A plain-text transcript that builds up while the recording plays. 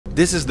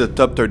This is the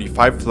top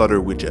 35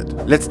 Flutter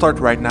widget. Let's start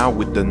right now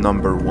with the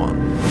number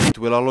 1. It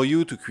will allow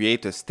you to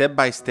create a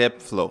step-by-step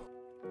flow.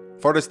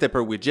 For the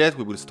stepper widget,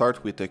 we will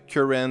start with a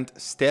current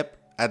step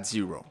at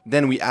 0.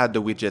 Then we add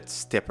the widget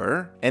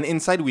stepper, and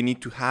inside we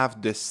need to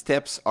have the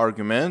steps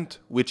argument,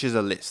 which is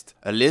a list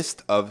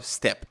of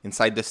step.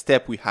 Inside the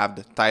step we have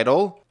the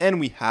title and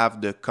we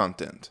have the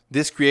content.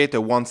 This creates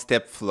a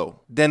one-step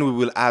flow. Then we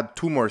will add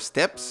 2 more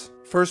steps.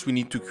 First, we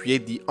need to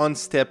create the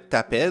onStep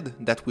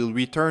tapped that will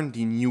return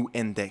the new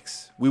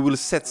index. We will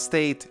set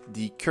state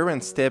the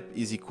current step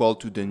is equal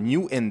to the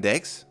new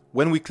index.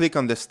 When we click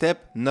on the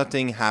step,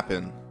 nothing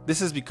happens. This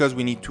is because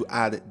we need to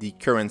add the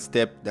current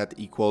step that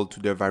equal to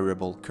the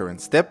variable current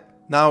step.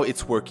 Now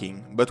it's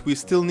working, but we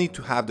still need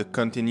to have the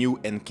continue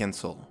and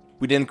cancel.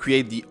 We then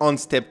create the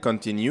onStep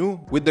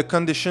continue with the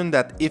condition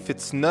that if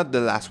it's not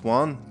the last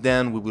one,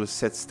 then we will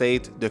set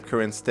state the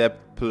current step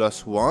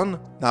plus 1.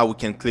 Now we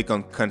can click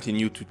on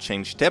continue to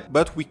change step,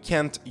 but we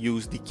can't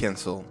use the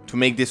cancel. To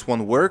make this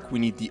one work, we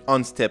need the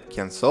onStep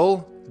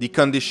cancel. The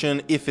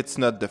condition, if it's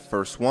not the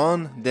first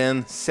one,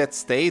 then set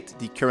state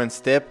the current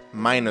step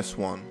minus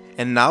 1.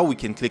 And now we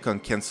can click on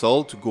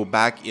cancel to go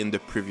back in the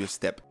previous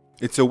step.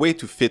 It's a way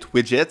to fit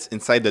widgets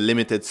inside the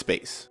limited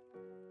space.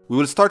 We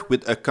will start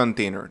with a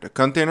container. The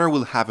container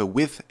will have a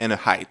width and a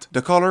height.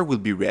 The color will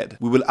be red.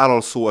 We will add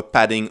also a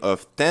padding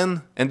of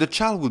 10, and the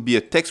child will be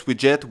a text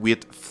widget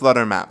with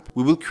Flutter Mapp.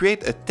 We will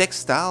create a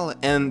text style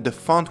and the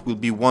font will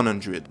be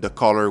 100. The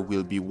color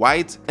will be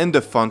white and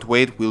the font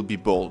weight will be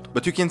bold.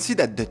 But you can see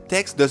that the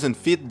text doesn't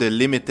fit the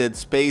limited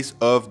space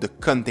of the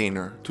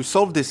container. To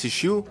solve this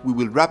issue, we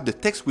will wrap the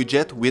text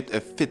widget with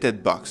a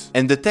FittedBox.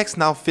 And the text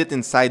now fit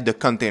inside the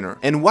container.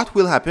 And what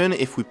will happen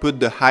if we put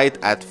the height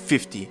at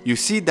 50? You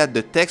see that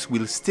the text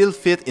will still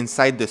fit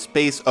inside the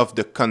space of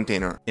the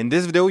container. In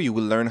this video, you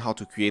will learn how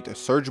to create a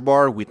search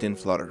bar within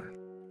Flutter.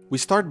 We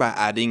start by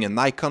adding an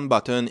icon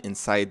button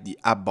inside the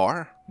app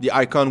bar. The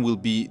icon will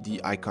be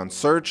the icon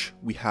search.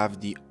 We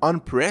have the on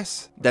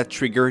press that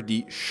trigger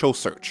the show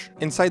search.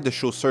 Inside the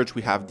show search,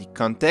 we have the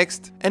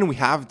context and we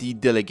have the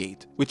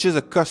delegate, which is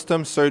a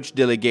custom search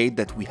delegate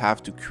that we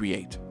have to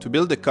create. To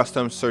build the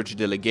custom search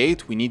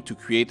delegate, we need to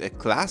create a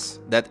class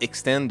that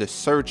extends the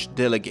search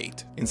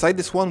delegate. Inside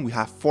this one, we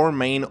have 4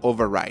 main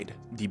override: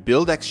 the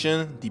build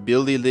action, the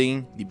build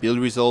heading, the build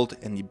result,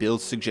 and the build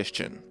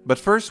suggestion. But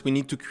first, we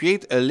need to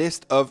create a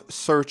list of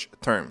search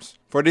terms.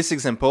 For this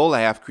example,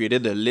 I have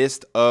created a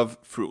list of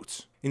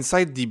fruits.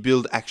 Inside the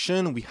build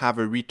action, we have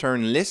a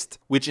return list,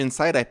 which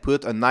inside I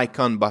put an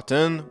icon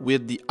button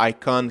with the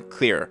icon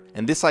clear.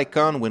 And this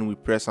icon, when we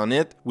press on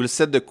it, will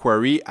set the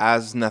query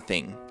as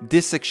nothing.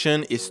 This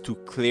section is to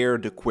clear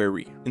the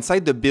query.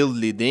 Inside the build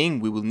leading,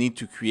 we will need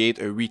to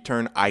create a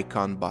return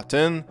icon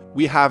button.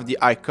 We have the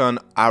icon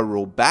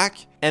arrow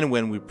back, and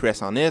when we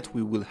press on it,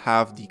 we will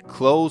have the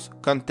close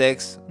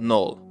context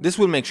null. This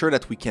will make sure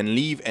that we can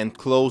leave and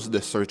close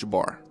the search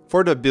bar.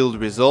 For the build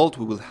result,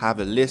 we will have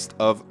a list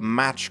of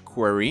match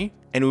query,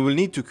 and we will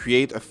need to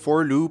create a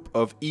for loop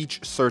of each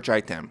search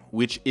item,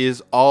 which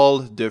is all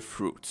the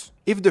fruits.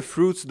 If the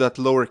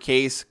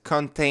fruits.lowercase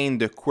contain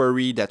the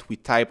query that we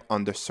type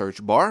on the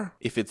search bar,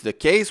 if it's the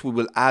case, we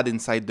will add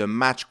inside the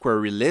match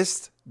query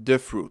list the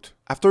fruit.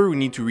 After, we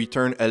need to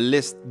return a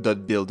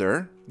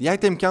list.builder. The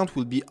item count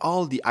will be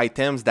all the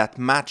items that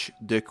match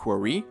the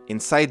query.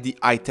 Inside the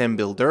item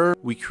builder,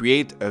 we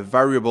create a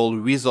variable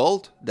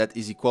result that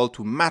is equal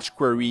to match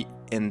query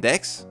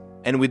index.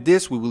 And with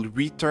this, we will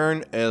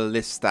return a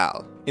list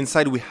style.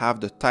 Inside, we have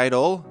the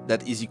title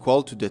that is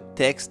equal to the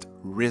text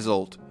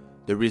result.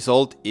 The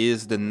result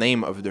is the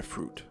name of the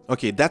fruit.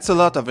 Okay, that's a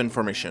lot of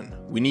information.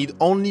 We need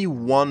only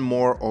one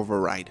more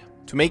override.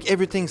 To make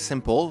everything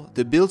simple,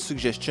 the build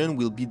suggestion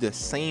will be the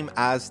same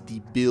as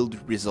the build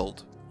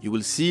result. You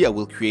will see I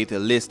will create a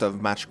list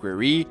of match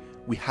query.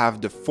 We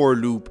have the for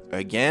loop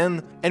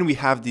again, and we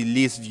have the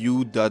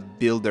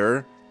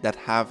listView.builder that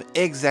have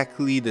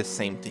exactly the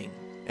same thing.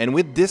 And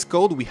with this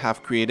code, we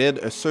have created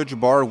a search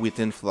bar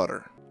within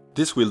Flutter.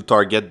 This will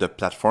target the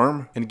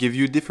platform and give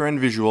you different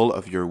visual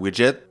of your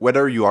widget,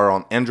 whether you are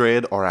on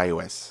Android or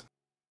iOS.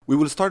 We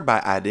will start by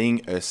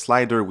adding a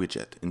slider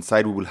widget.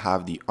 Inside we will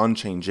have the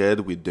unchanged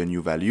with the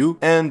new value,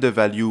 and the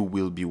value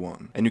will be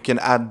 1. And you can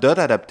add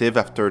 .adaptive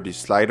after this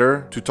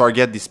slider to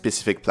target the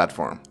specific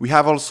platform. We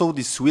have also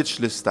the switch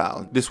list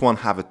style. This one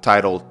have a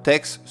title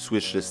text,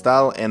 switch list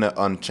style, and an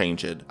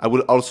unchanged. I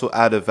will also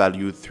add a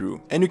value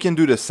through. And you can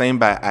do the same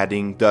by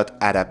adding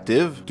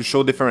 .adaptive to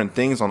show different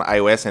things on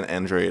iOS and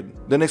Android.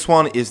 The next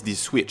one is the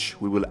switch.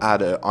 We will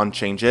add an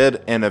unchanged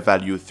and a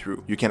value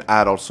through. You can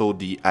add also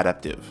the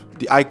adaptive.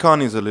 The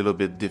icon is a little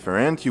bit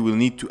different. You will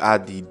need to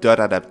add the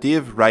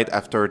 .adaptive right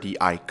after the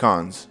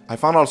icons. I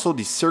found also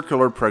the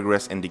circular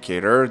progress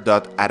indicator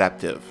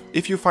 .adaptive.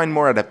 If you find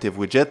more adaptive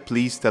widget,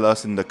 please tell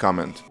us in the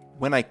comment.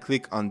 When I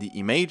click on the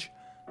image,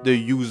 the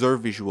user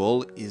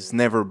visual is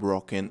never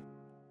broken.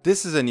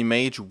 This is an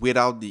image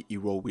without the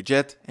hero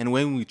widget, and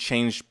when we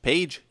change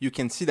page, you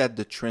can see that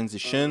the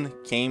transition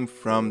came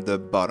from the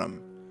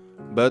bottom.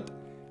 But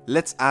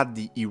let's add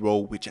the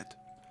hero widget.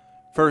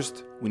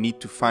 First, we need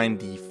to find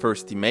the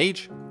first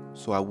image.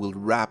 So I will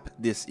wrap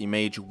this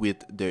image with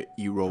the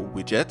hero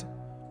widget.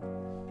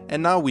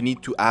 And now we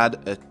need to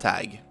add a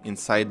tag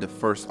inside the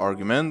first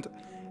argument.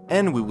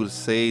 And we will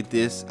say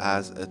this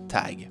as a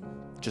tag,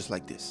 just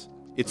like this.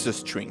 It's a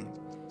string.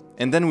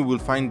 And then we will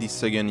find the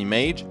second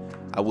image.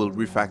 I will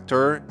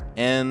refactor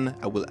and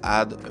I will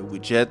add a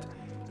widget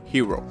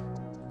hero.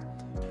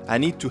 I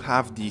need to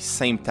have the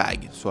same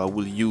tag, so I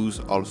will use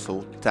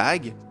also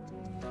tag.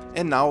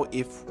 And now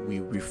if we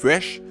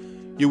refresh,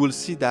 you will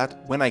see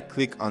that when I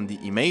click on the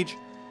image,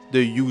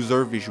 the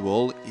user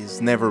visual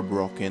is never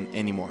broken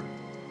anymore.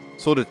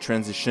 So the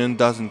transition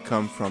doesn't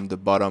come from the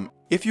bottom.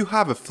 If you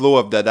have a flow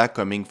of data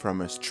coming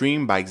from a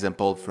stream, by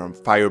example from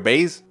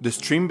Firebase, the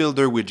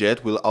StreamBuilder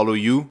widget will allow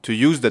you to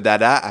use the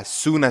data as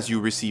soon as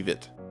you receive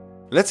it.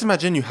 Let's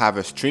imagine you have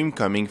a stream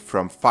coming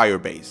from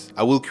Firebase.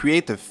 I will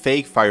create a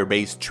fake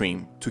Firebase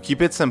stream. To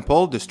keep it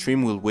simple, the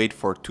stream will wait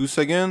for 2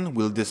 seconds,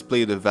 will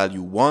display the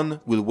value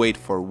 1, will wait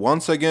for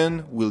 1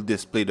 second, will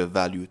display the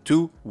value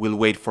 2, will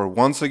wait for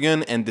 1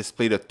 second and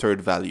display the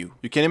third value.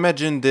 You can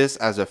imagine this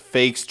as a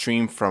fake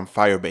stream from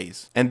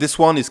Firebase. And this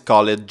one is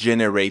called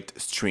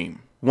generate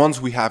stream.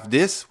 Once we have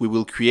this, we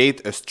will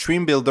create a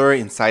stream builder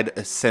inside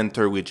a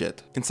center widget.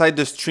 Inside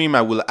the stream,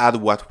 I will add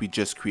what we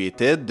just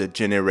created, the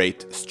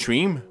generate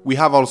stream. We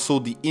have also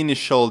the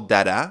initial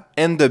data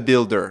and the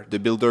builder. The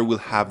builder will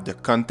have the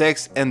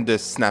context and the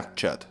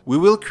snapshot. We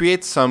will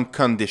create some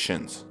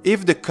conditions.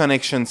 If the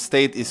connection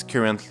state is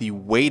currently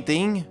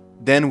waiting,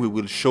 then we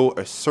will show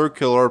a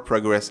circular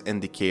progress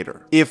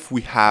indicator. If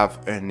we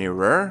have an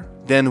error,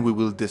 then we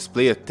will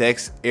display a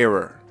text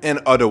error. And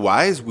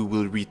otherwise, we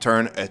will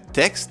return a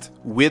text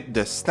with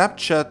the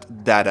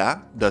snapshot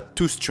data, the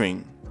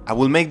toString. I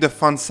will make the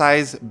font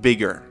size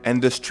bigger, and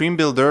the stream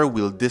builder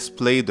will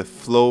display the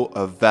flow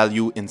of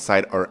value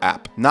inside our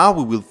app. Now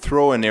we will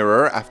throw an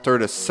error after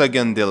the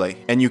second delay,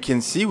 and you can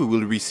see we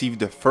will receive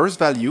the first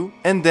value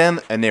and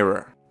then an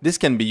error. This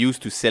can be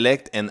used to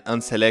select and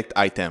unselect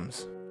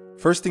items.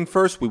 First thing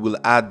first, we will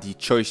add the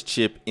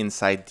ChoiceChip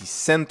inside the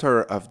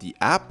center of the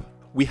app.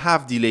 We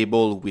have the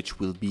label, which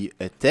will be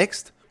a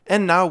text.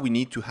 And now we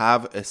need to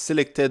have a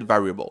selected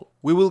variable.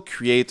 We will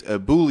create a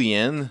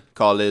boolean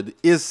called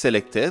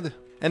isSelected,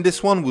 and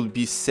this one will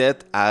be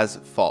set as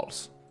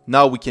false.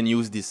 Now we can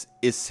use this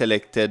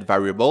isSelected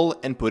variable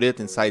and put it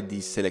inside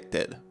the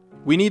selected.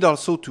 We need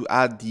also to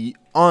add the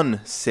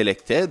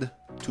onSelected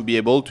to be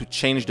able to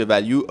change the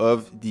value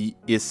of the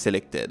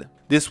isSelected.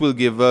 This will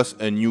give us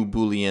a new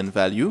boolean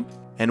value,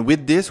 and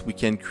with this we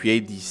can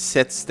create the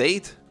set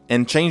state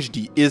and change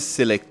the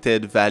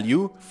isSelected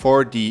value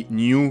for the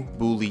new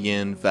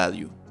boolean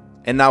value.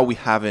 And now we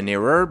have an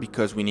error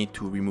because we need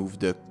to remove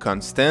the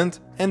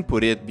constant and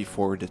put it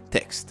before the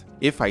text.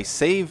 If I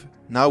save,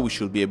 now we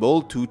should be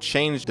able to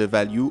change the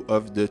value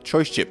of the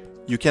ChoiceChip.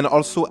 You can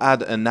also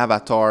add an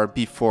avatar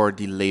before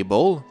the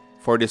label.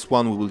 For this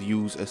one, we will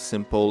use a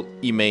simple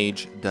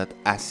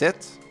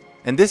image.asset.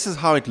 And this is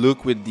how it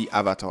looks with the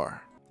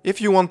avatar.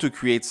 If you want to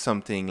create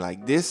something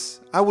like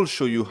this, I will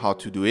show you how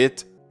to do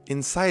it.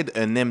 Inside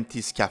an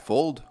empty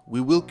scaffold, we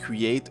will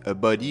create a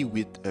body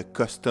with a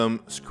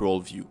custom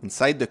scroll view.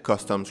 Inside the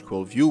custom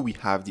scroll view, we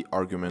have the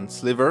argument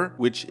sliver,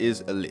 which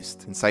is a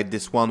list. Inside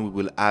this one, we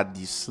will add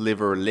the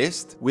sliver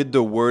list with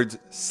the word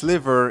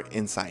sliver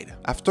inside.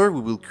 After,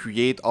 we will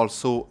create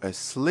also a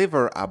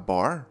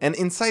SliverAppBar, and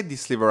inside the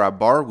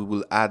SliverAppBar, we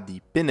will add the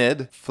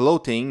pinned,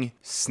 floating,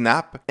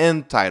 snap,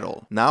 and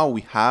title. Now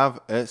we have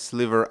a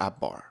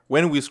SliverAppBar.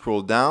 When we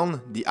scroll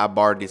down, the app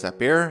bar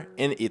disappears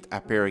and it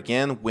appears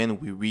again when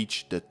we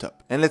reach the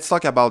top. And let's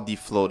talk about the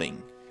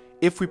floating.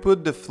 If we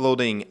put the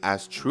floating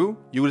as true,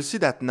 you will see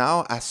that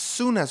now as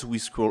soon as we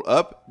scroll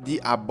up, the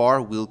app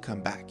bar will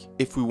come back.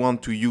 If we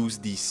want to use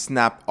the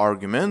snap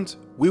argument,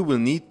 we will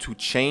need to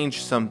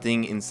change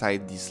something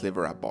inside the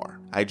SliverAppBar.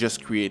 I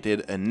just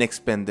created an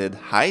expanded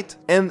height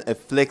and a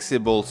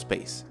flexible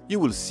space. You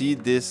will see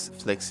this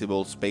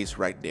flexible space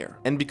right there.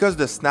 And because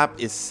the snap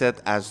is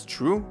set as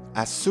true,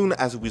 as soon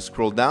as we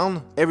scroll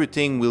down,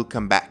 everything will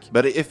come back.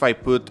 But if I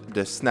put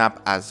the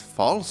snap as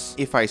false,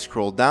 if I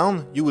scroll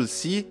down, you will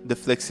see the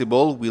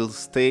flexible will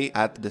stay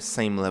at the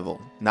same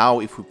level. Now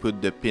if we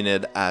put the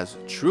pinned as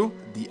true,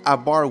 the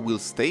app bar will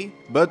stay,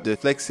 but the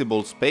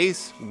flexible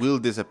space will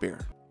disappear.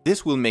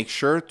 This will make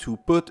sure to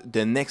put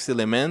the next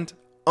element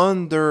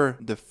under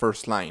the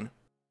first line.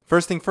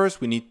 First thing first,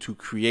 we need to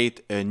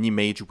create an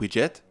image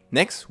widget.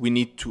 Next, we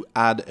need to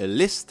add a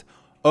list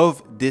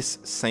of this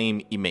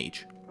same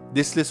image.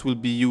 This list will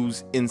be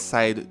used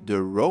inside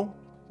the row,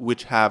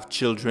 which have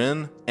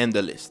children and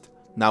the list.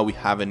 Now we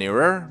have an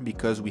error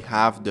because we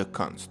have the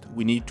const.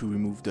 We need to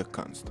remove the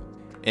const.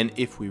 And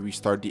if we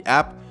restart the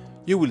app,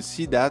 you will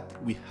see that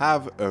we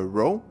have a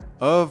row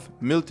of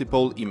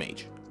multiple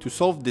images. To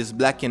solve this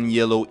black and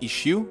yellow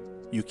issue,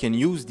 you can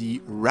use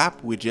the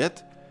wrap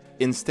widget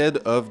instead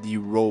of the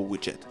row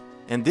widget.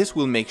 And this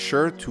will make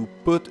sure to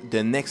put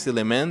the next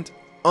element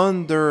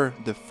under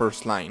the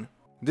first line.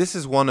 This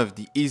is one of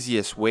the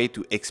easiest way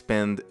to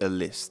expand a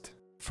list.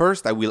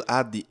 First, I will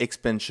add the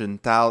expansion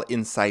tile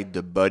inside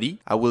the body.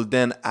 I will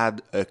then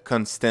add a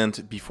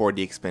constant before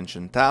the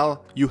expansion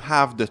tile. You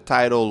have the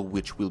title,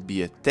 which will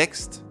be a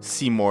text,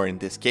 see more in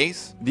this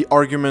case. The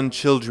argument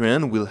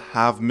children will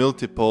have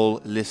multiple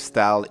list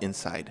tile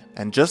inside.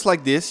 And just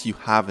like this, you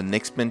have an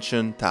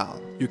expansion tile.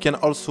 You can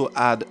also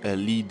add a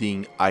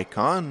leading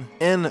icon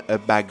and a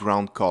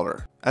background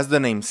color. As the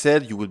name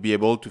said, you will be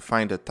able to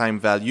find a time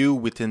value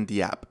within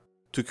the app.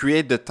 To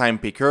create the time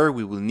picker,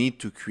 we will need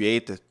to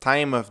create a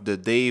time of the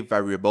day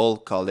variable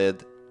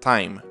called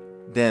time.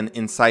 Then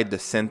inside the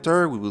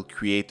center, we will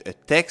create a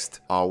text,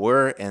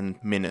 hour, and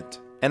minute.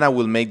 And I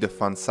will make the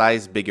font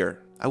size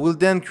bigger. I will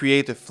then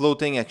create a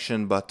floating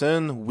action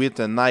button with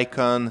an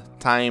icon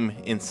time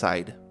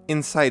inside.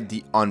 Inside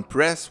the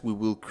onPress, we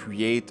will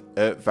create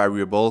a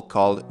variable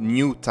called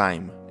new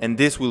time. And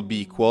this will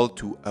be equal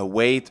to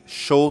await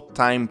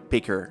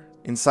showTimePicker.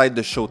 Inside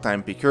the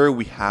showTimePicker,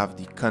 we have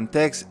the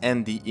context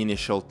and the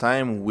initial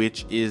time,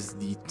 which is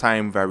the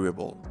time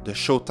variable. The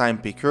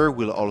showTimePicker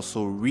will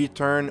also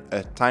return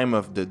a time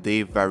of the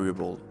day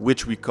variable,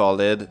 which we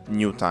call it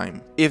new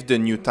time. If the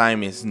new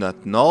time is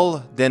not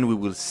null, then we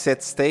will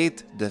set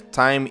state the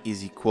time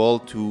is equal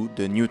to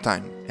the new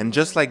time. And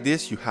just like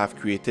this, you have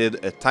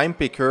created a time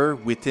picker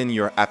within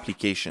your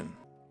application.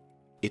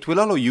 It will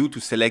allow you to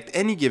select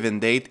any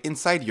given date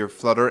inside your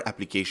Flutter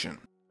application.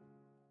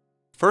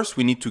 First,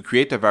 we need to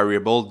create a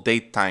variable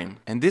dateTime,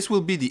 and this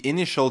will be the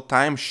initial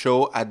time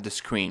show at the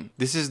screen.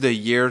 This is the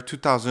year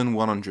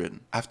 2100.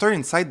 After,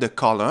 inside the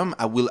column,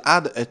 I will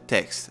add a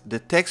text. The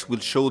text will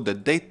show the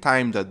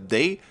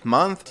datetime.day,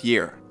 month,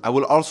 year. I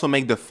will also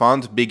make the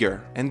font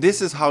bigger, and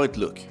this is how it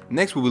looks.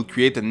 Next, we will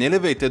create an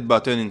elevated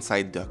button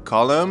inside the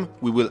column.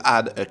 We will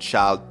add a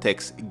child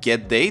text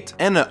getDate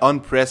and an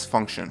onPress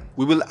function.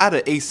 We will add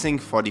an async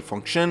for the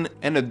function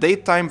and a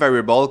datetime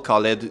variable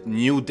called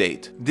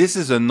newDate. This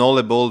is a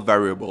nullable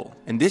variable,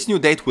 and this new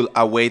date will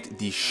await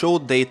the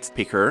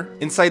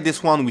showDatePicker. Inside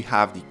this one, we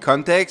have the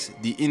context,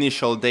 the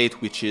initial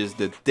date, which is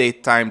the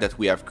date time that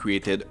we have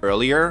created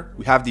earlier.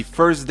 We have the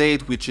first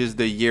date, which is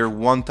the year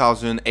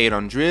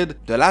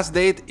 1800. The last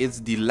date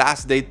is the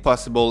last date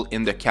possible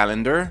in the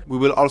calendar. We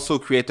will also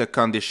create a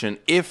condition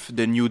if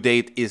the new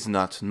date is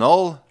not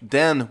null,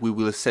 then we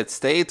will set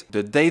state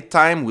the date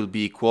time will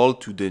be equal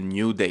to the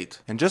new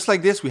date. And just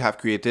like this, we have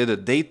created a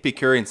date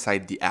picker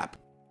inside the app.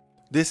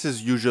 This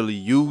is usually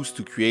used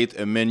to create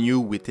a menu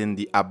within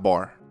the app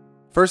bar.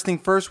 First thing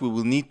first, we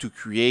will need to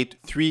create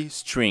 3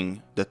 strings,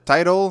 the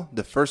title,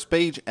 the first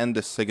page, and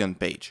the second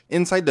page.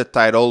 Inside the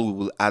title, we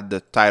will add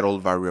the title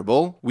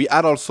variable. We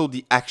add also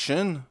the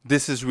action.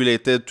 This is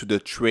related to the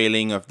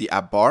trailing of the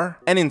app bar.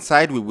 And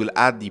inside, we will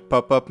add the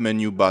pop-up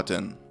menu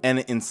button. And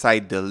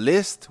inside the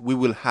list, we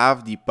will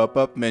have the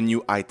pop-up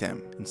menu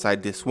item.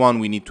 Inside this one,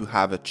 we need to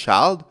have a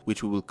child,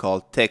 which we will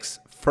call text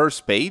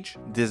first page,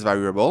 this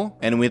variable,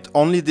 and with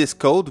only this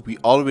code, we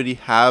already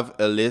have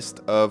a list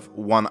of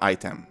 1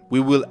 item.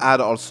 We will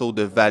add also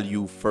the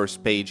value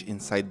first page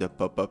inside the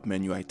pop-up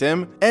menu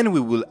item, and we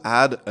will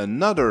add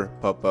another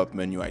pop-up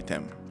menu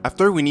item.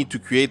 After, we need to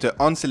create an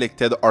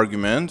unselected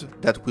argument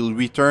that will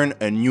return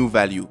a new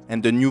value,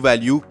 and the new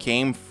value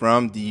came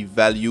from the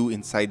value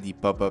inside the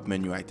pop-up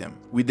menu item.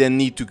 We then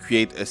need to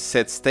create a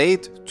set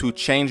state to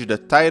change the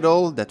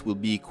title that will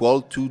be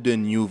equal to the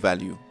new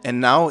value.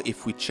 And now,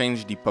 if we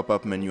change the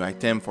pop-up menu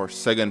item for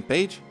second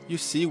page, you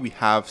see we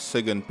have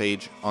second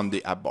page on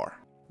the app bar.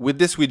 With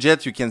this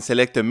widget, you can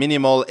select a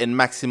minimal and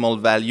maximal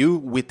value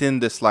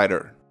within the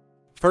slider.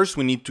 First,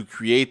 we need to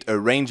create a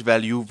range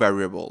value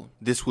variable.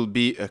 This will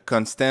be a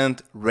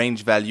constant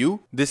range value.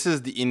 This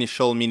is the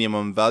initial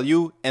minimum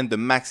value and the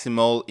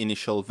maximal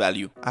initial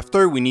value.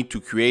 After, we need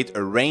to create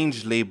a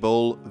range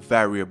label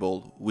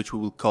variable, which we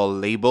will call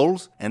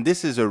labels. And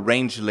this is a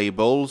range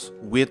labels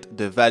with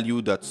the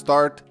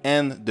value.start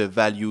and the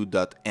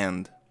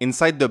value.end.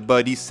 Inside the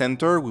body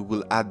center, we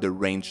will add the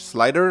range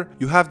slider.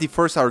 You have the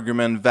first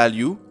argument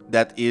value,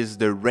 that is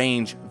the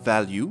range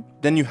value.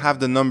 Then you have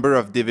the number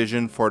of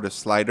division for the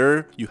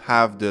slider. You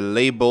have the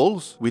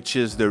labels, which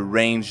is the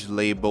range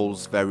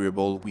labels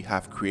variable we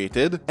have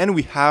created. And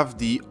we have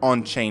the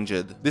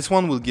unchanged. This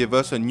one will give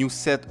us a new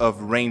set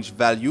of range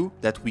value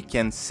that we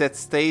can set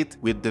state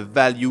with the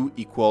value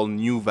equal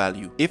new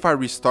value. If I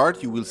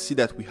restart, you will see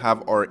that we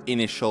have our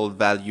initial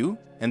value,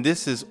 and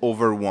this is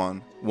over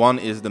 1. 1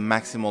 is the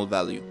maximal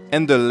value.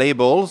 And the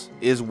labels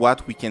is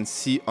what we can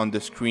see on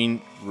the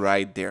screen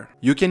right there.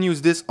 You can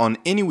use this on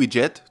any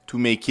widget to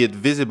make it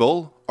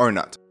visible or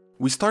not.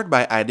 We start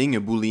by adding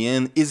a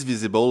boolean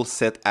isVisible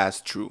set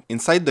as true.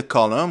 Inside the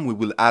column, we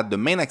will add the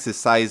main axis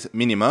size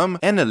minimum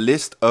and a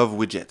list of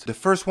widgets. The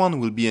first one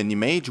will be an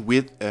image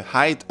with a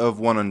height of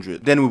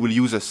 100. Then we will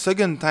use a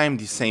second time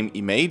the same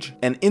image,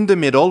 and in the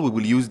middle we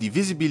will use the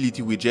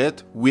visibility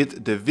widget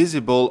with the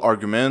visible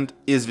argument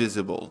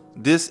isVisible.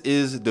 This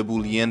is the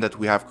boolean that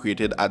we have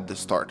created at the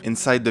start.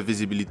 Inside the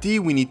visibility,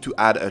 we need to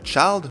add a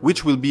child,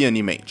 which will be an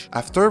image.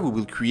 After, we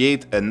will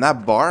create an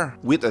app bar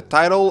with a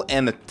title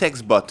and a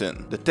text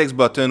button. The text text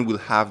button will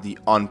have the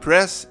on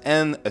press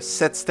and a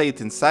set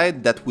state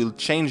inside that will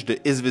change the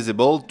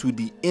isVisible to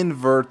the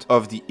invert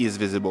of the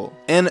isVisible,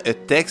 and a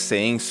text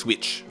saying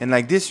switch. And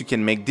like this you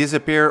can make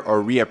disappear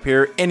or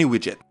reappear any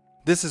widget.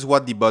 This is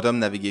what the bottom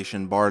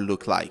navigation bar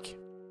look like.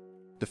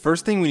 The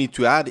first thing we need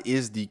to add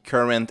is the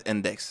current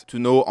index to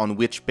know on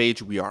which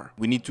page we are.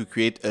 We need to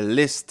create a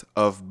list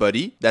of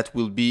body that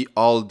will be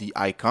all the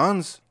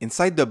icons.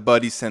 Inside the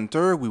body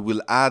center, we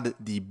will add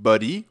the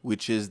body,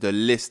 which is the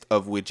list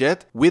of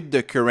widget with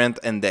the current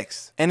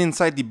index. And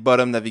inside the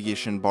bottom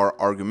navigation bar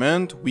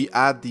argument, we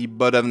add the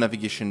bottom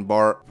navigation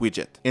bar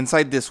widget.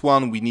 Inside this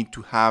one, we need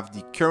to have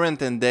the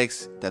current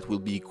index that will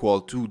be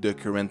equal to the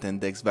current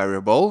index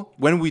variable.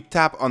 When we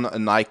tap on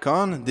an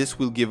icon, this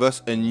will give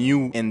us a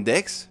new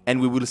index, and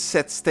we will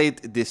set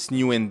state this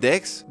new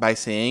index by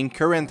saying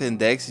current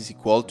index is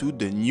equal to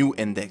the new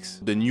index,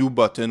 the new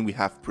button we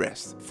have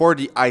pressed. For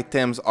the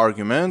items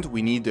argument,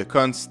 we need a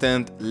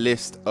constant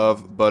list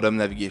of bottom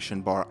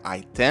navigation bar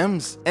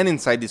items, and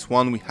inside this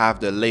one we have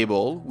the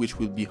label, which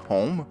will be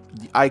home,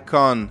 the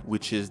icon,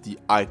 which is the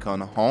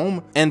icon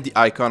home, and the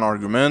icon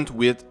argument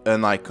with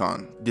an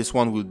icon. This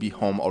one will be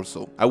home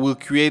also. I will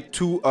create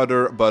two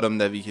other bottom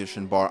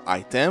navigation bar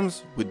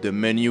items with the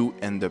menu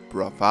and the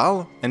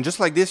profile, and just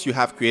like this you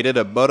have created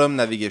a bottom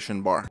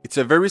navigation bar. It's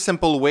a very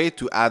simple way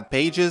to add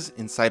pages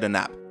inside an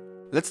app.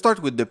 Let's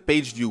start with the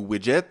PageView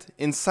widget.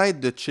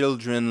 Inside the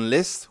children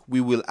list,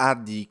 we will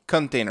add the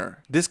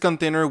container. This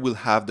container will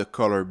have the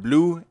color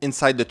blue.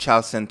 Inside the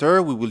child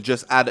center, we will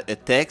just add a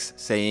text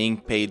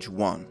saying page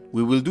 1.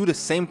 We will do the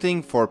same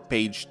thing for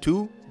page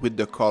 2 with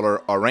the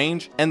color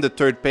orange and the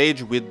third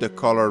page with the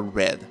color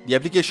red. The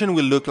application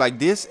will look like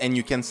this, and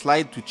you can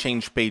slide to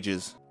change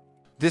pages.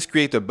 This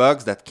creates a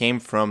box that came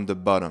from the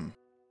bottom.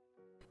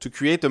 To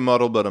create a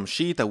model bottom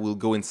sheet, I will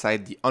go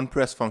inside the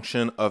onPress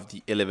function of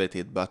the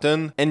elevated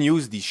button and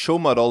use the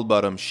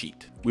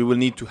showModalBottomSheet. We will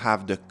need to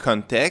have the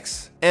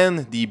context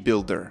and the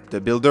builder. The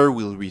builder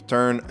will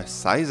return a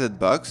sized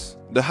box.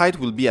 The height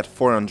will be at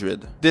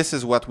 400. This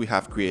is what we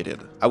have created.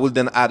 I will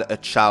then add a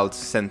child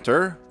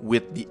center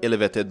with the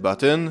elevated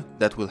button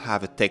that will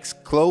have a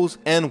text close,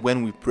 and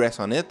when we press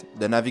on it,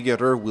 the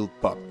navigator will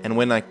pop. And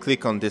when I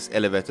click on this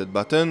elevated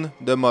button,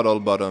 the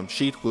model bottom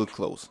sheet will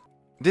close.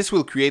 This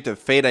will create a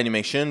fade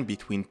animation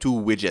between two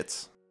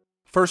widgets.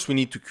 First, we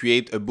need to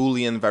create a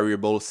Boolean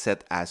variable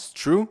set as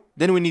true.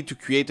 Then we need to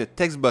create a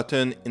text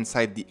button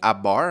inside the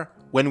app bar.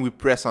 When we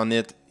press on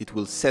it, it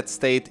will set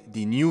state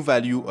the new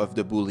value of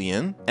the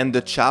Boolean, and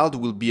the child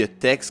will be a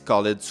text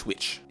called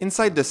switch.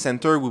 Inside the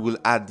center, we will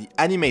add the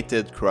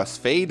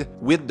AnimatedCrossFade.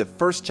 With the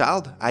first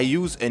child, I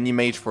use an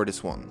image for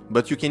this one,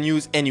 but you can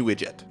use any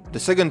widget. The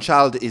second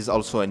child is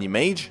also an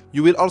image.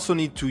 You will also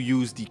need to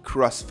use the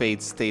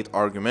crossfade state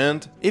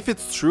argument. If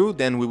it's true,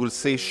 then we will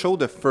say show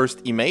the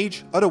first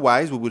image,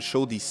 otherwise we will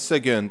show the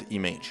second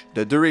image.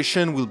 The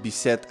duration will be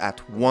set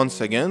at 1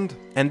 second,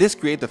 and this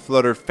creates a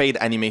Flutter fade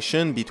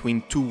animation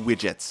between two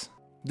widgets.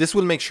 This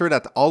will make sure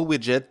that all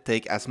widgets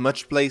take as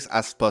much place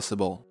as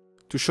possible.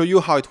 To show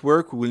you how it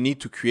works, we will need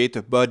to create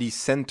a body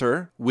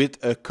center with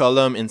a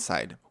column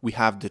inside. We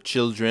have the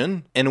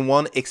children and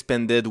one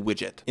expanded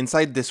widget.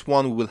 Inside this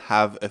one, we will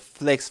have a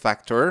flex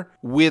factor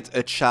with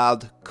a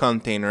child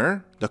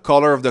container. The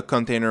color of the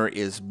container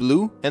is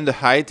blue and the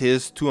height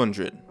is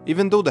 200.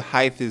 Even though the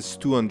height is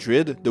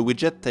 200, the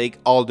widget takes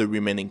all the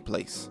remaining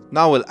place.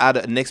 Now we'll add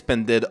an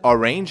expanded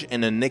orange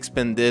and an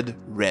expanded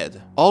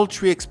red. All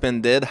three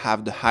expanded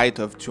have the height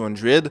of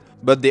 200,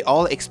 but they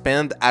all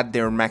expand at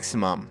their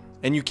maximum.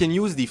 And you can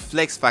use the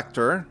flex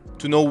factor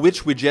to know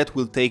which widget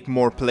will take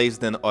more place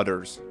than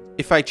others.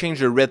 If I change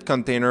the red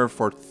container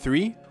for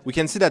 3, we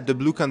can see that the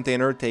blue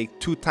container takes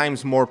 2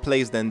 times more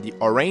place than the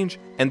orange,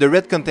 and the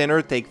red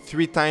container takes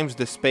 3 times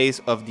the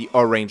space of the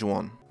orange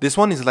one. This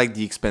one is like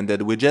the expanded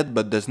widget,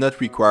 but does not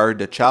require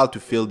the child to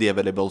fill the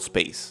available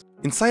space.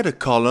 Inside a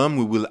column,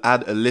 we will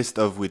add a list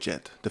of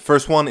widgets. The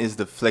first one is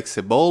the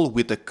flexible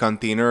with a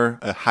container,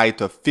 a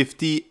height of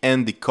 50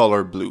 and the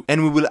color blue.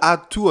 And we will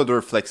add 2 other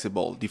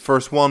flexible. The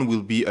first one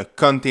will be a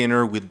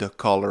container with the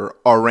color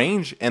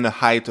orange and a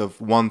height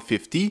of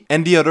 150.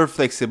 And the other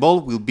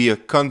flexible will be a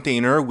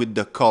container with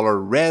the color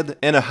red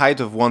and a height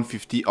of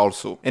 150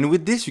 also. And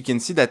with this, you can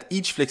see that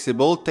each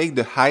flexible takes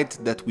the height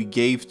that we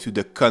gave to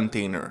the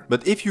container.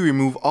 But if you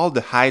remove all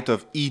the height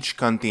of each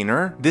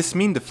container, this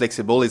means the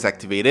flexible is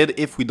activated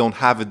if we don't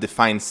have a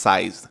defined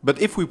size.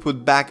 But if we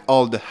put back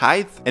all the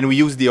height and we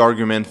use the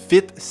argument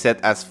fit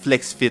set as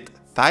flexFit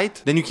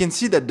height, then you can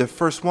see that the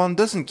first one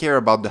doesn't care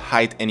about the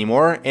height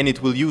anymore and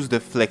it will use the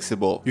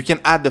flexible. You can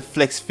add the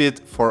flexFit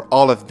for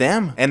all of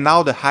them and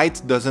now the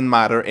height doesn't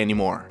matter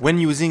anymore. When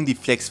using the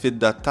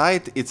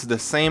flexFit.height, it's the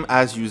same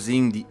as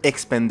using the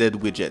expanded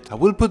widget. I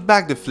will put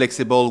back the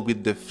flexible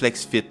with the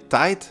flexFit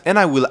height and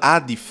I will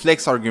add the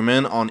flex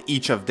argument on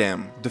each of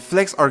them. The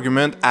flex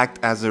argument acts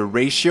as a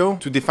ratio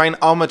to define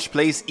how much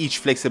place each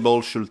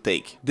flexible should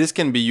take. This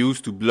can be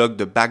used to block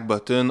the back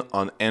button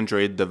on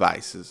Android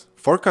devices.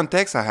 For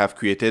context, I have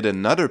created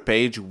another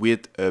page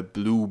with a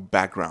blue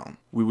background.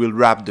 We will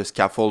wrap the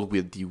scaffold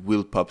with the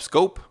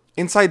WillPopScope.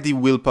 Inside the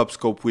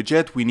WillPopScope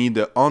widget, we need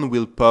the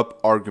onWillPop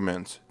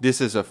argument. This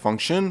is a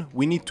function.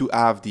 We need to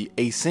have the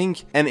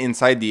async, and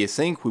inside the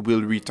async, we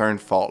will return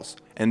false.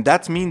 And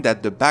that means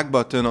that the back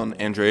button on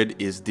Android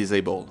is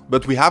disabled.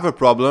 But we have a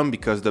problem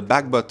because the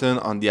back button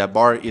on the app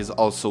bar is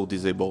also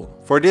disabled.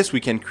 For this,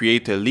 we can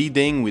create a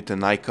leading with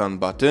an icon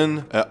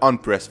button, an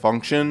onPress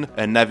function,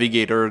 a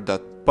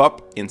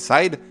navigator.pop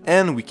inside,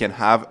 and we can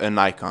have an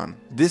icon.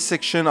 This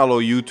section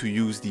allows you to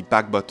use the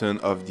back button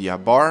of the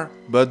app bar,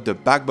 but the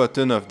back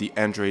button of the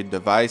Android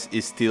device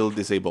is still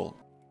disabled.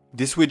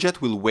 This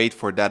widget will wait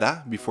for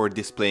data before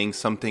displaying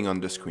something on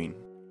the screen.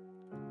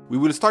 We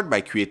will start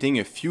by creating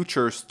a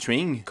future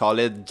string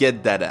called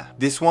getData.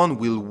 This one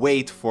will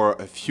wait for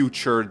a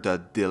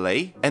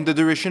future.delay and the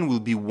duration will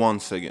be 1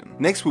 second.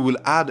 Next we will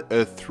add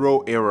a throw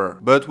error,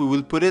 but we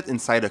will put it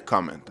inside a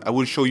comment. I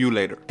will show you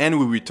later. And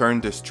we return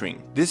the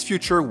string. This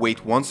future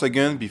waits 1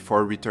 second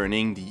before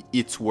returning the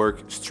it's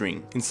work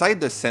string.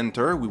 Inside the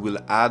center we will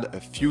add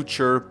a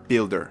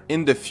FutureBuilder.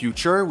 In the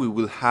future we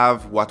will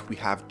have what we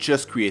have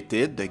just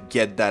created, the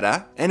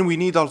getData, and we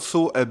need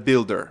also a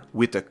builder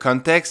with a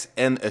context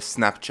and a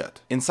snapshot.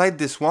 Inside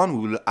this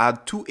one, we will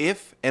add two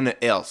if and an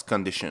else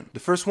condition. The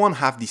first one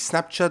have the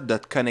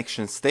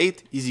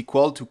snapshot.connectionState is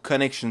equal to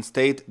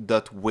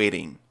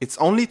connectionState.waiting. It's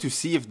only to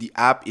see if the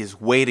app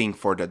is waiting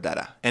for the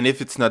data. And if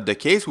it's not the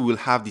case, we will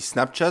have the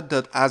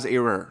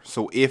snapshot.asError.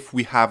 So if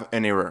we have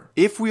an error.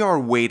 If we are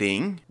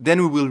waiting,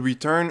 then we will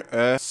return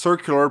a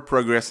circular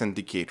progress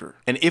indicator.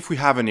 And if we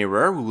have an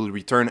error, we will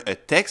return a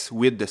text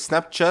with the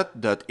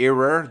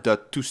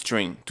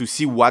snapshot.error.toString to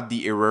see what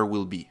the error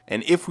will be.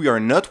 And if we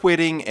are not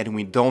waiting and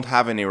we don't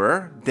have an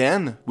error,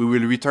 then we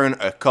will return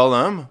a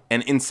column,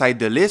 and inside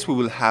the list we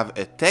will have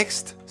a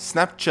text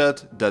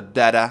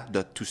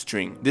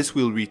snapshot.data.toString. This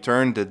will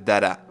return the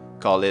data,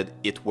 call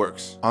it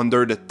works.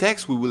 Under the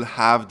text we will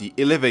have the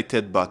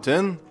elevated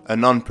button, a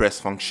non-press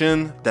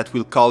function that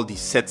will call the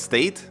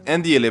setState,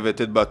 and the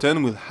elevated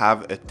button will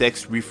have a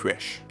text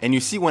refresh. And you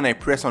see when I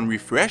press on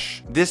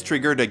refresh, this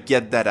triggered a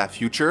getData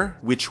future,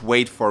 which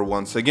wait for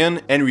 1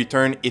 second and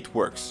return it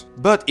works.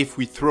 But if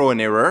we throw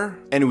an error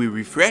and we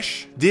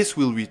refresh, this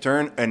will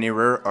return an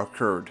error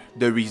occurred.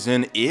 The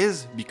reason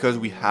is because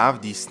we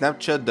have the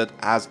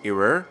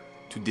snapshot.asError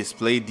to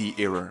display the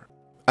error.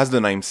 As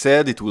the name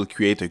said, it will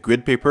create a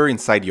GridPaper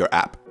inside your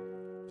app.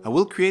 I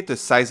will create a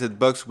sized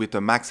box with a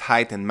max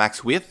height and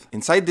max width.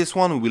 Inside this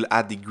one, we will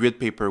add the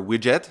GridPaper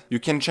widget. You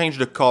can change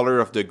the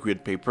color of the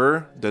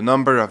GridPaper, the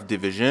number of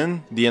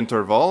division, the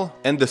interval,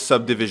 and the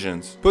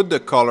subdivisions. Put the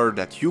color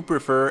that you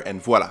prefer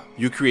and voila,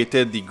 you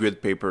created the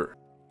GridPaper.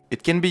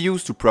 It can be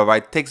used to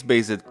provide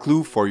text-based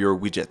clue for your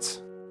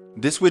widgets.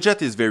 This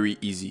widget is very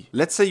easy.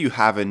 Let's say you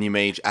have an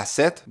image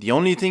asset. The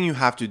only thing you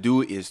have to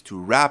do is to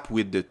wrap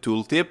with the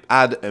tooltip,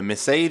 add a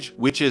message,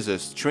 which is a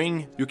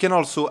string. You can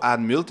also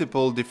add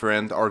multiple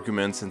different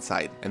arguments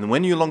inside. And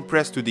when you long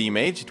press to the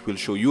image, it will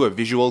show you a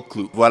visual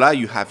clue. Voila,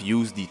 you have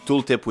used the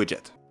tooltip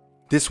widget.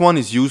 This one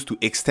is used to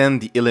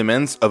extend the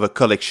elements of a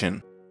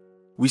collection.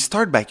 We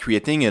start by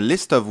creating a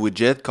list of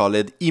widgets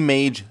called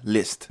image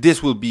list.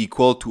 This will be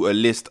equal to a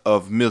list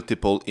of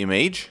multiple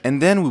images,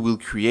 and then we will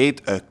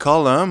create a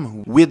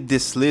column with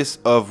this list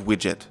of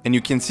widgets. And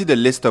you can see the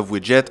list of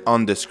widgets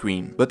on the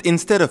screen. But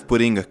instead of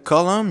putting a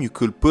column, you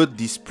could put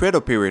the spread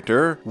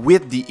operator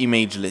with the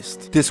image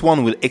list. This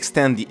one will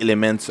extend the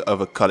elements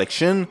of a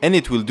collection, and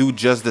it will do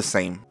just the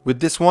same.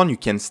 With this one, you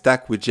can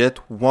stack widgets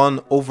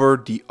one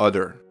over the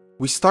other.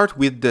 We start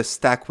with the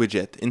stack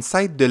widget.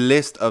 Inside the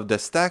list of the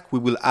stack, we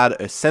will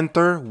add a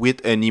center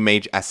with an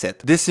image asset.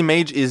 This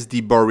image is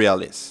the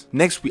Borealis.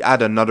 Next, we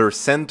add another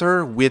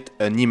center with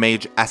an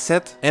image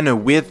asset and a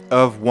width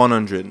of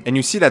 100. And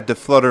you see that the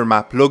Flutter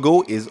Map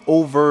logo is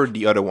over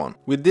the other one.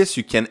 With this,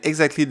 you can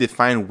exactly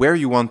define where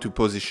you want to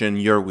position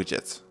your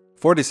widgets.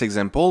 For this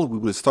example, we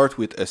will start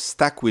with a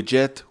stack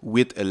widget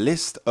with a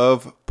list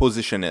of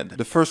positioned.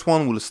 The first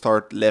one will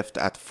start left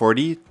at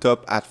 40,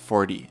 top at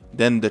 40.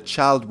 Then the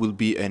child will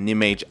be an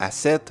image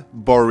asset,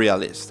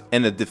 Borealis,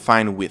 and a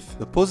defined width.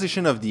 The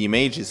position of the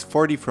image is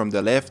 40 from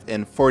the left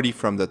and 40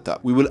 from the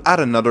top. We will add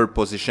another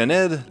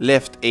positioned,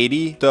 left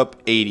 80, top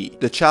 80.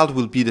 The child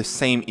will be the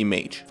same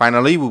image.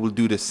 Finally, we will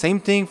do the same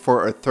thing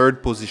for a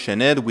third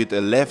positioned with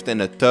a left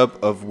and a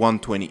top of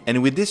 120.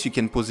 And with this, you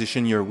can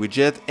position your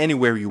widget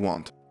anywhere you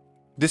want.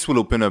 This will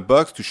open a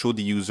box to show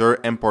the user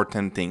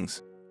important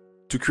things.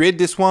 To create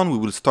this one, we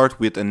will start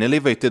with an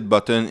elevated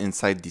button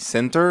inside the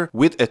center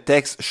with a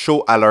text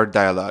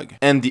showAlertDialog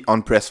and the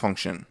onPress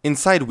function.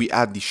 Inside we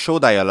add the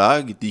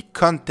showDialog, the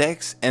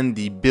context, and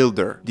the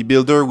builder. The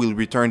builder will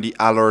return the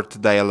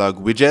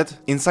AlertDialog widget.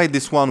 Inside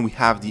this one we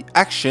have the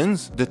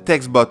actions. The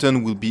text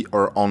button will be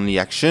our only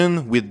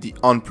action with the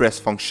onPress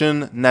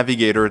function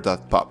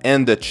navigator.pop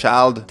and the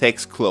child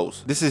text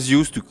close. This is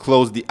used to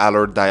close the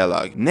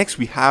AlertDialog. Next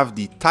we have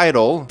the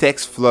title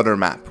text Flutter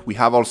Map. We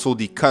have also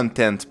the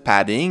content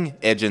padding,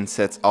 edge and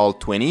sets all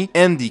 20,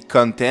 and the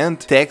content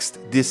text.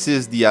 This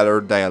is the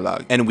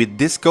AlertDialog. And with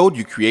this code,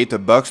 you create a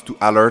box to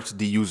alert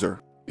the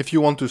user. If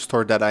you want to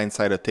store data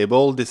inside a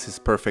table, this is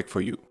perfect for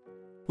you.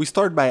 We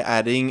start by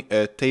adding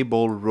a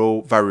table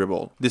row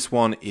variable. This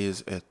one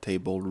is a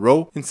table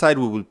row. Inside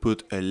we will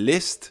put a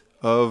list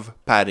of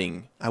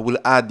padding. I will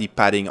add the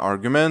padding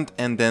argument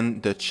and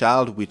then the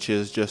child, which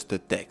is just the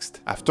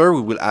text. After,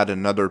 we will add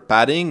another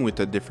padding with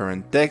a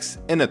different text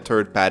and a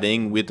third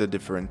padding with a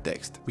different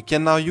text. We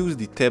can now use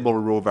the table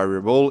row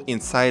variable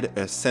inside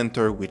a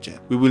center widget.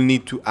 We will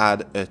need to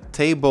add a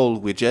table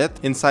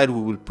widget. Inside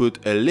we will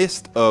put a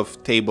list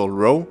of table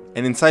row,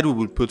 and inside we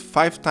will put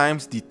 5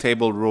 times the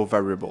table row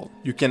variable.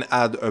 You can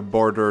add a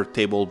border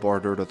table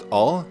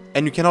border.all,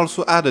 and you can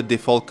also add a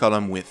default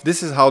column width.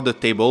 This is how the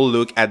table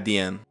look at the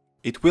end.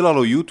 It will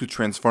allow you to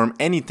transform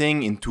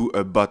anything into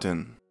a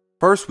button.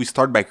 First, we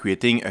start by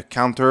creating a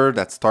counter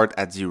that starts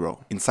at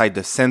 0. Inside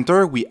the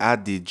center, we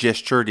add the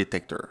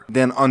GestureDetector.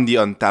 Then on the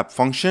onTap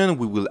function,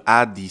 we will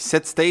add the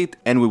setState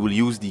and we will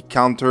use the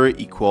counter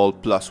equal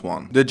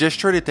 +1. The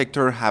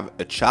GestureDetector have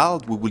a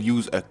child. We will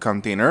use a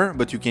container,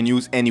 but you can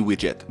use any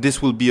widget.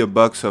 This will be a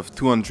box of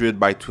 200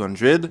 by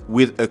 200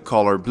 with a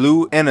color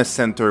blue and a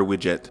center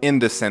widget. In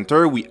the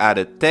center, we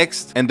added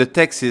text, and the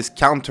text is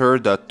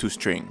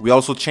counter.toString. We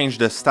also changed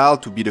the style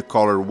to be the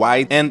color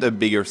white and a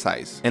bigger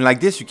size. And like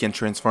this, you can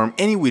transform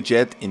any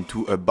widget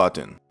into a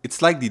button.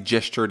 It's like the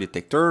gesture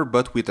detector,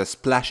 but with a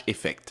splash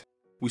effect.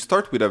 We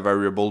start with a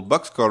variable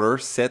box color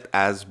set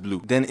as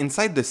blue. Then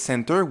inside the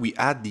center, we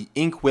add the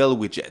Inkwell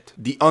widget.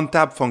 The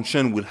onTap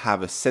function will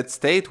have a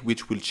setState,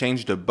 which will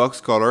change the box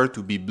color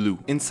to be blue.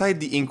 Inside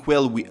the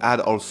Inkwell, we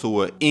add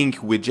also a ink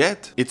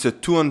widget. It's a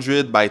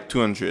 200 by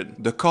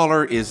 200. The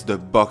color is the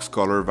box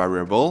color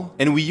variable,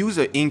 and we use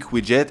a ink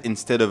widget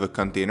instead of a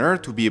container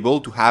to be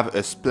able to have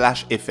a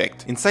splash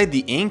effect. Inside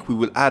the ink, we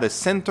will add a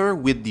center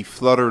with the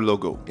Flutter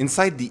logo.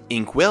 Inside the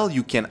Inkwell,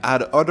 you can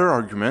add other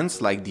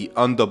arguments like the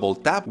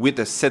onDoubleTap with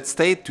a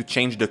setState to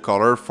change the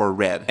color for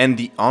red, and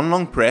the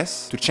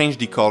onLongPress to change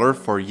the color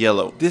for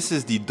yellow. This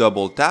is the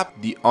double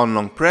tap, the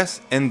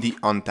onLongPress, and the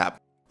onTap.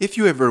 If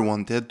you ever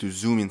wanted to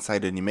zoom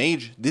inside an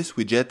image, this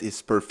widget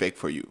is perfect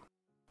for you.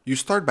 You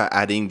start by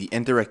adding the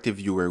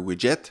InteractiveViewer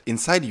widget.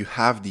 Inside you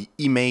have the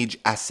image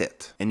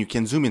asset, and you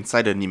can zoom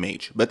inside an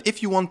image. But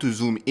if you want to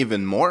zoom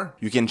even more,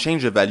 you can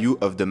change the value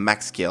of the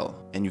max scale,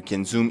 and you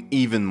can zoom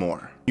even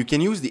more. You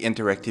can use the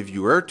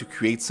InteractiveViewer to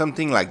create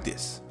something like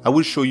this. I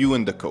will show you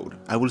in the code.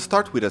 I will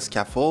start with a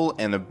scaffold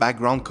and a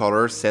background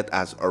color set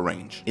as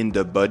orange. In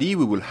the body,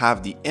 we will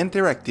have the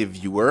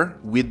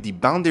InteractiveViewer with the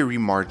boundary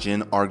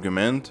margin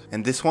argument,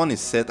 and this one is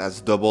set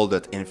as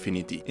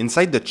double.infinity.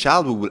 Inside the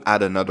child, we will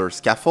add another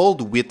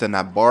scaffold with an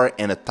app bar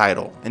and a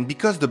title. And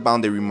because the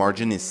boundary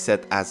margin is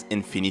set as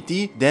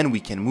infinity, then we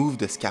can move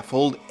the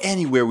scaffold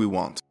anywhere we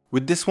want.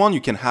 With this one, you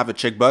can have a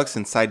checkbox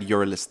inside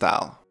your list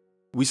style.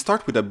 We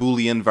start with a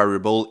boolean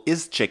variable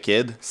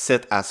isChecked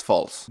set as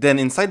false. Then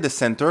inside the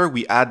center,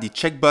 we add the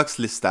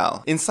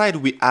CheckboxListTile. Inside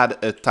we add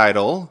a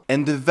title,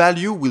 and the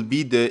value will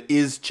be the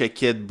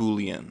isChecked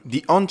boolean.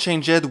 The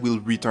onChanged will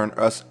return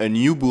us a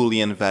new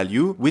boolean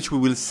value, which we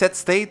will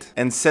setState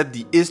and set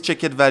the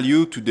isChecked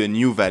value to the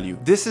new value.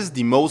 This is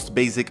the most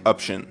basic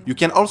option. You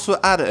can also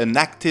add an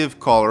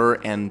active color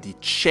and the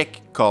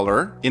check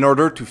color in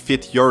order to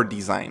fit your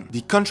design.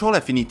 The control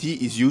affinity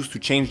is used to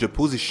change the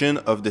position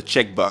of the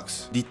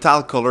checkbox. The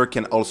tile color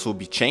can also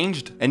be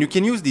changed, and you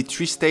can use the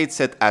treeState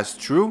set as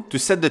true to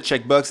set the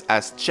checkbox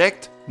as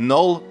checked,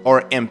 null,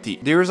 or empty.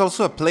 There is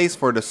also a place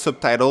for the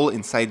subtitle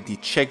inside the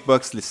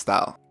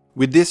CheckboxListTile.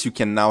 With this, you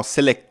can now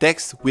select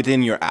text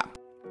within your app.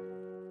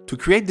 To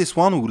create this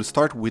one, we will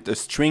start with a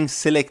string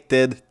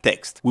selected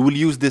text. We will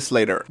use this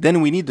later. Then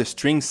we need a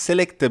string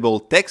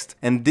selectable text,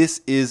 and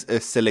this is a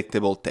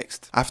selectable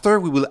text.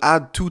 After, we will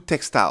add two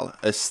text styles,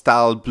 a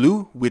style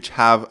blue, which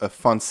have a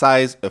font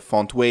size, a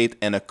font weight,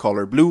 and a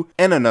color blue,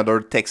 and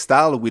another text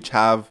style, which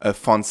have a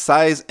font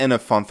size and a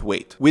font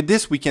weight. With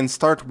this, we can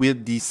start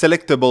with the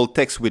selectable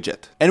text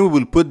widget, and we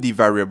will put the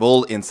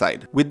variable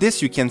inside. With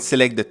this, you can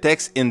select the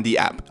text in the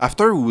app.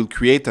 After, we will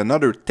create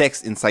another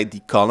text inside the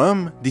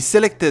column. The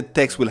selected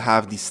text will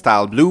have the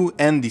style blue,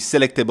 and the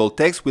selectable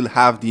text will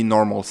have the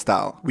normal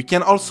style. We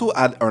can also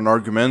add an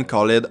argument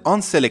called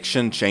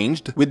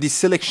onSelectionChanged with the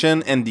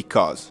selection and the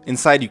cause.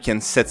 Inside you can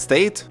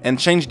setState and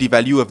change the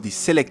value of the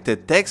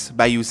selected text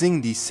by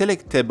using the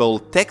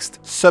selectable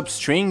text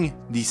substring,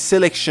 the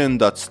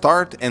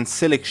selection.start and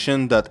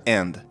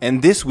selection.end.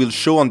 And this will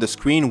show on the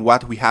screen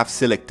what we have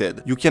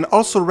selected. You can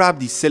also wrap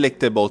the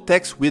selectable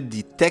text with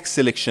the text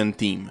selection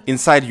theme.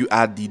 Inside you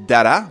add the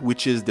data,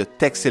 which is the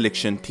text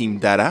selection theme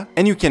data,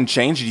 and you can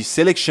change the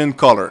selection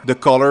color. The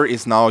color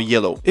is now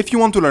yellow. If you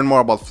want to learn more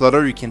about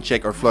Flutter, you can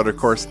check our Flutter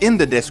course in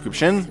the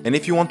description. And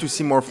if you want to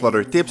see more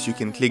Flutter tips, you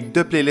can click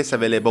the playlist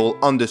available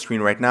on the screen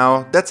right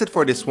now. That's it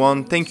for this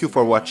one. Thank you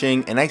for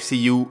watching, and I see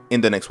you in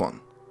the next one.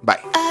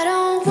 Bye.